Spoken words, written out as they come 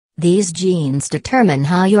These genes determine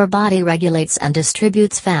how your body regulates and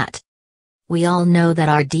distributes fat. We all know that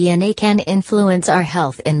our DNA can influence our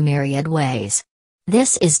health in myriad ways.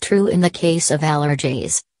 This is true in the case of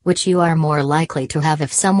allergies, which you are more likely to have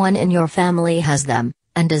if someone in your family has them,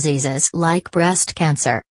 and diseases like breast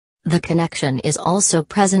cancer. The connection is also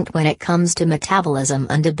present when it comes to metabolism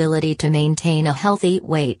and ability to maintain a healthy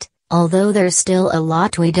weight, although there's still a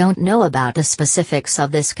lot we don't know about the specifics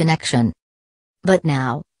of this connection. But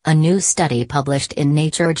now, a new study published in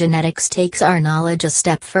Nature Genetics takes our knowledge a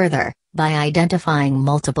step further, by identifying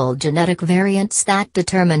multiple genetic variants that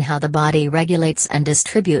determine how the body regulates and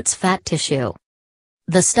distributes fat tissue.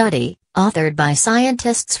 The study, authored by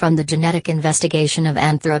scientists from the Genetic Investigation of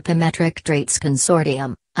Anthropometric Traits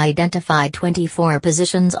Consortium, identified 24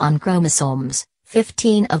 positions on chromosomes,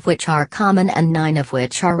 15 of which are common and 9 of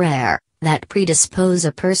which are rare, that predispose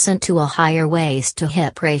a person to a higher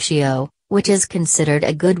waist-to-hip ratio, which is considered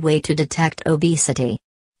a good way to detect obesity.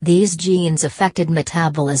 These genes affected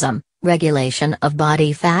metabolism, regulation of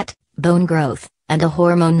body fat, bone growth, and a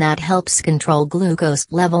hormone that helps control glucose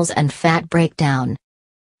levels and fat breakdown.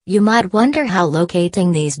 You might wonder how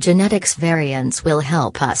locating these genetics variants will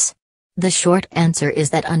help us. The short answer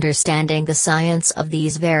is that understanding the science of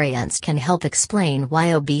these variants can help explain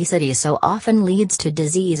why obesity so often leads to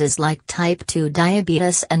diseases like type 2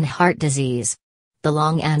 diabetes and heart disease. The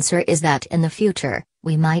long answer is that in the future,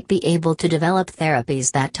 we might be able to develop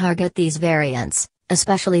therapies that target these variants,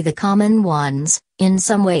 especially the common ones, in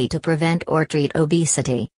some way to prevent or treat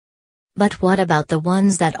obesity. But what about the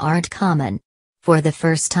ones that aren't common? For the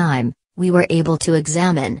first time, we were able to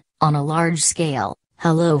examine, on a large scale,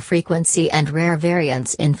 how low frequency and rare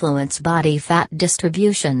variants influence body fat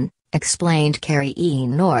distribution, explained Carrie E.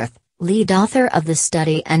 North, lead author of the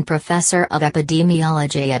study and professor of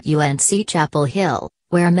epidemiology at UNC Chapel Hill,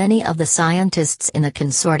 where many of the scientists in the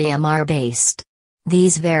consortium are based.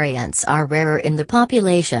 These variants are rarer in the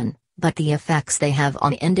population, but the effects they have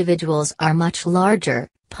on individuals are much larger,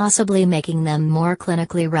 possibly making them more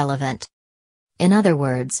clinically relevant. In other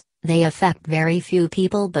words, they affect very few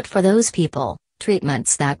people, but for those people,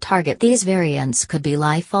 treatments that target these variants could be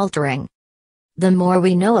life-altering. The more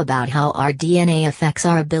we know about how our DNA affects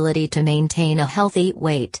our ability to maintain a healthy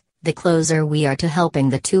weight, the closer we are to helping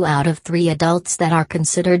the 2 out of 3 adults that are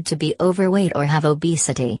considered to be overweight or have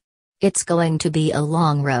obesity. It's going to be a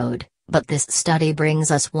long road, but this study brings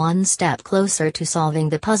us one step closer to solving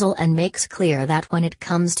the puzzle and makes clear that when it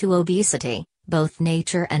comes to obesity, both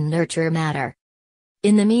nature and nurture matter.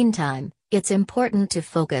 In the meantime, it's important to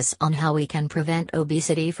focus on how we can prevent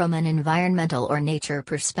obesity from an environmental or nature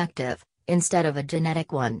perspective, instead of a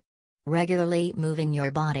genetic one. Regularly moving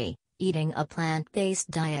your body, eating a plant-based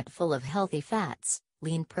diet full of healthy fats,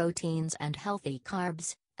 lean proteins and healthy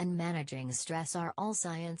carbs, and managing stress are all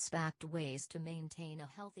science-backed ways to maintain a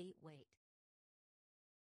healthy weight.